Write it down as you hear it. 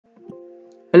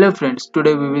Hello friends,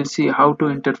 today we will see how to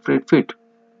interpret fit.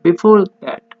 Before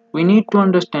that, we need to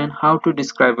understand how to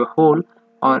describe a hole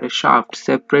or a shaft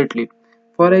separately.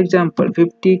 For example,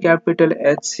 50 capital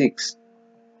H6,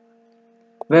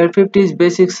 where 50 is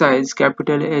basic size,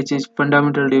 capital H is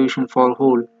fundamental division for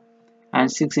hole, and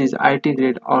 6 is IT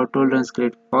grade or tolerance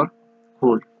grade for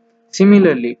hole.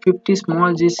 Similarly, 50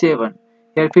 small g7,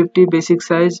 here 50 basic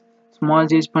size, small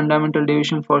g is fundamental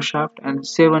division for shaft, and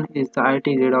 7 is the IT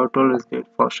grade or tolerance grade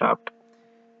for shaft.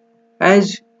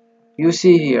 As you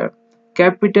see here,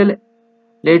 capital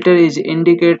letter is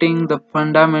indicating the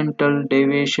fundamental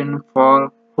deviation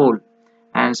for hole,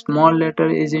 and small letter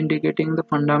is indicating the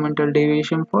fundamental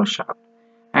deviation for shaft,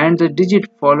 and the digit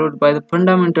followed by the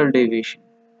fundamental deviation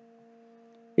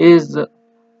is the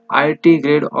IT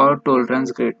grade or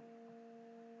tolerance grade.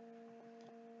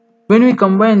 When we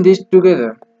combine these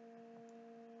together,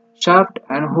 shaft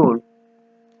and hole,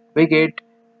 we get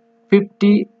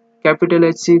 50 capital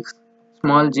H6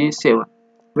 small g7,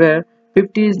 where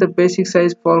 50 is the basic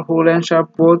size for hole and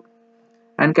shaft both,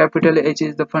 and capital H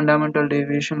is the fundamental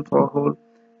deviation for hole,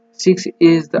 6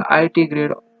 is the IT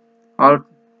grade or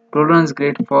tolerance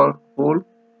grade for hole,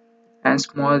 and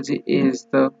small g is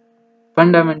the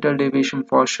fundamental deviation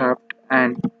for shaft,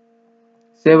 and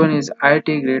 7 is IT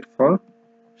grade for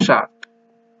shaft.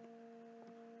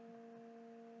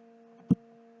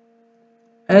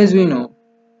 As we know,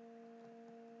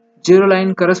 zero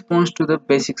line corresponds to the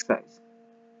basic size.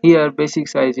 Here basic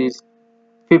size is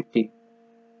 50.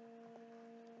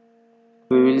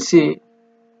 We will see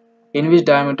in which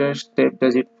diameter step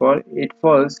does it fall. It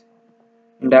falls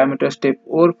in diameter step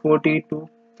over 40 to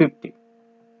 50.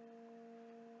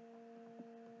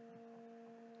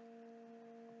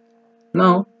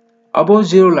 Now above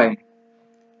zero line,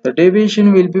 the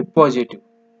deviation will be positive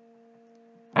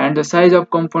and the size of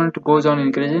component goes on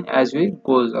increasing as we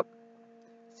goes up.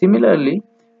 Similarly,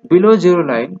 below zero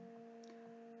line,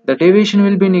 the deviation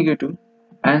will be negative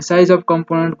and size of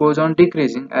component goes on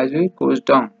decreasing as we goes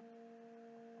down.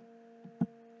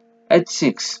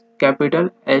 H6,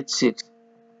 capital H6.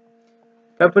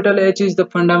 Capital H is the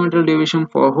fundamental deviation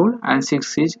for hole and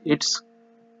 6 is its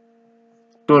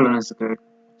tolerance grade.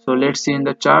 So let's see in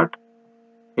the chart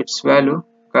its value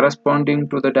corresponding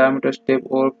to the diameter step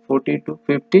over 40 to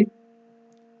 50.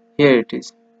 Here it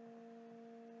is.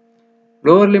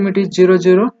 Lower limit is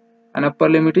 0 and upper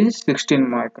limit is 16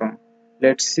 micron.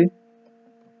 Let's see.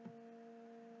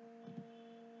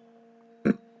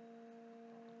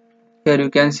 Here you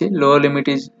can see lower limit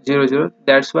is 0.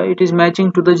 That's why it is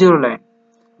matching to the zero line.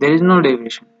 There is no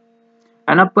deviation.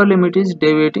 And upper limit is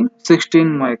deviating 16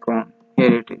 micron.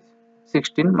 Here it is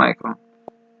 16 micron.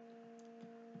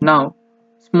 Now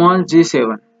small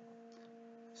g7.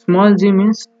 Small g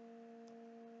means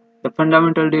the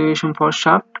fundamental deviation for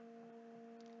shaft.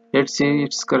 Let's see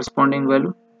its corresponding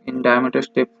value in diameter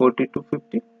step 40 to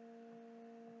 50.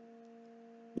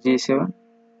 G7.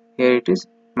 Here it is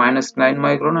minus 9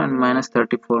 micron and minus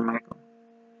 34 micron.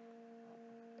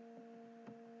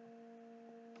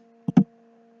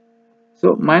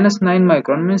 So minus 9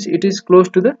 micron means it is close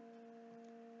to the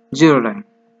zero line.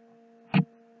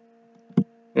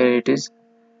 Here it is.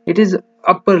 It is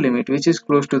upper limit which is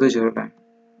close to the zero line.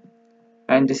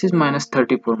 And this is minus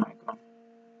 34 micron.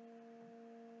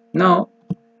 Now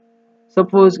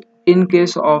suppose in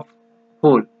case of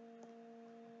hole,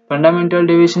 fundamental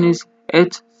deviation is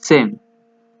H same,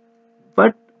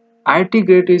 but IT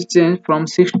grade is changed from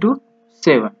 6 to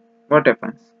 7. What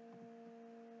happens?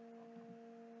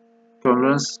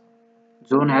 Tolerance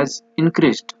zone has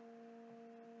increased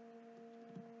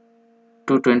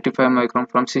to 25 micron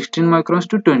from 16 microns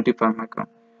to 25 micron.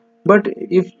 But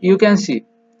if you can see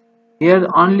here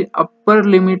only upper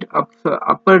limit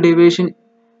upper deviation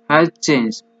has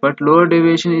changed, but lower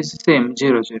deviation is same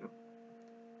 0.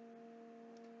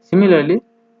 Similarly,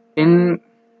 in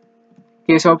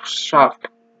case of shaft,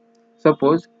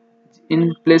 suppose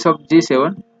in place of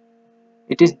G7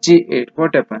 it is G8.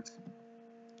 What happens?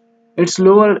 Its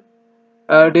lower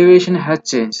deviation has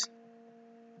changed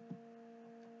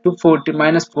to 40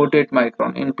 minus 48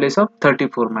 micron in place of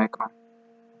 34 micron,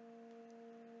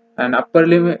 and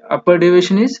upper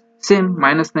deviation is same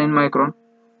minus 9 micron.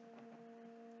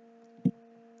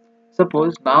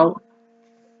 Suppose now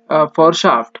for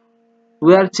shaft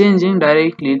we are changing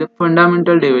directly the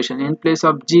fundamental deviation. In place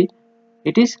of G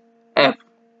it is F.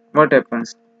 What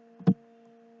happens?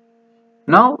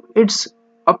 Now its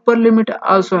upper limit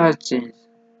also has changed.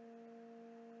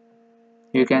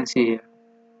 You can see here,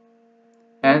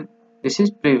 and this is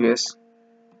previous.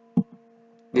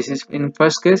 This is in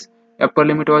first case upper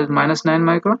limit was minus 9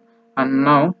 micron and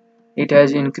now it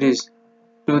has increased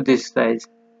to this size.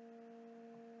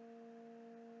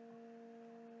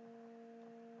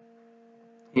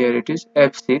 Here it is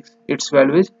F6. Its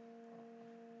value is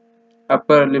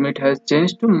upper limit has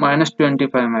changed to minus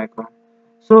 25 micron.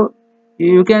 So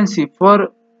you can see for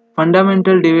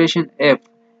fundamental deviation F,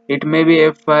 it may be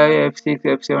F5, F6,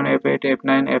 F7, F8,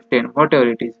 F9, F10, whatever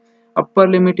it is. Upper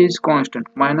limit is constant,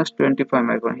 minus 25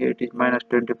 micron. Here it is minus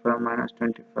 25, minus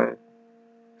 25,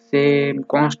 same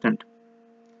constant.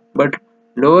 But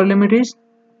lower limit is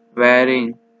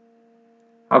varying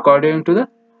according to the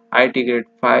IT grade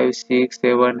 5, 6,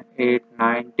 7, 8,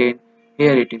 9, 10.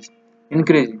 Here it is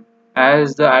increasing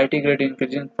as the IT grade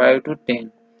increasing 5 to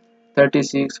 10.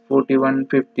 36, 41,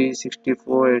 50,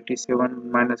 64,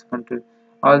 87, minus 100.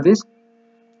 All these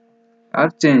are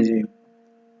changing.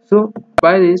 So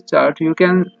by this chart you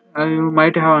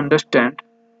might have understand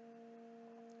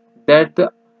that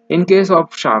in case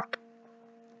of shaft,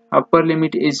 upper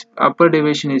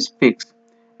deviation is fixed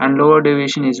and lower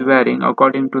deviation is varying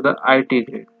according to the IT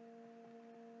grade.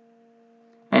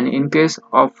 And in case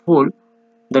of hole,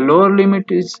 the lower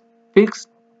limit is fixed,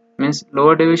 means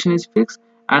lower deviation is fixed,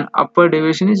 and upper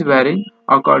deviation is varying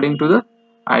according to the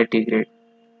IT grade.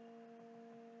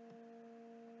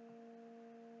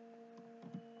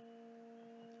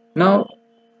 Now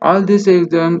all this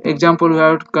example we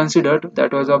have considered,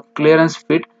 that was of clearance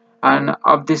fit and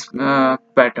of this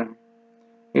pattern.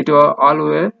 It was all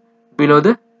were below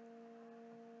the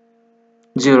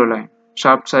zero line.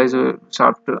 Shaft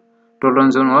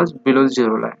tolerance zone was below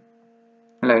zero line,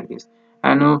 like this.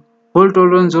 And whole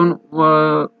tolerance zone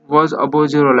was above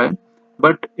zero line,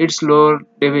 but its lower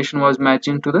deviation was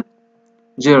matching to the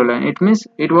zero line. It means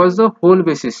it was the whole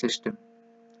basis system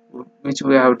which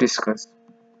we have discussed.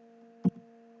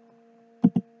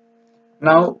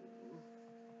 Now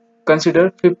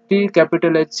consider 50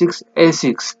 capital H6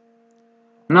 A6.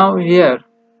 Now here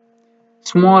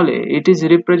small a, it is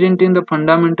representing the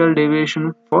fundamental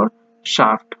deviation for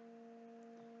shaft.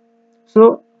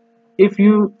 So if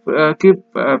you keep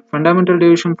fundamental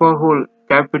deviation for hole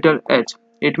capital H,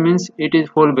 it means it is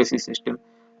whole basis system.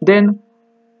 Then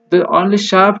the only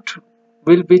shaft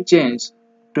will be changed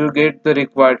to get the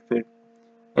required fit.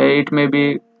 It may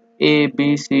be A,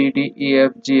 B, C, D, E,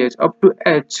 F, G, H up to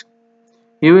H.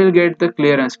 You will get the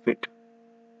clearance fit.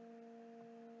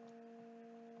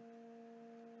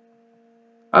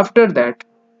 After that,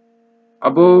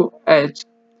 above H,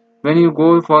 when you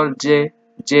go for J,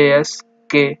 JS,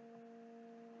 K,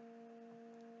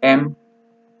 M,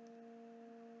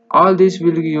 all this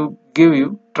will give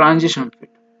you transition fit.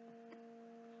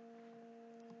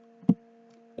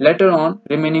 Later on,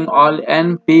 remaining all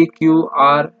N, P, Q,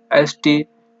 R, S, T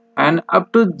and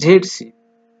up to ZC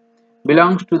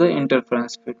belongs to the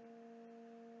interference fit.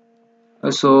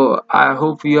 So I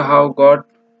hope you have got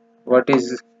what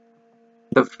is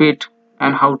the fit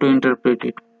and how to interpret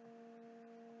it.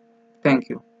 Thank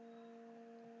you.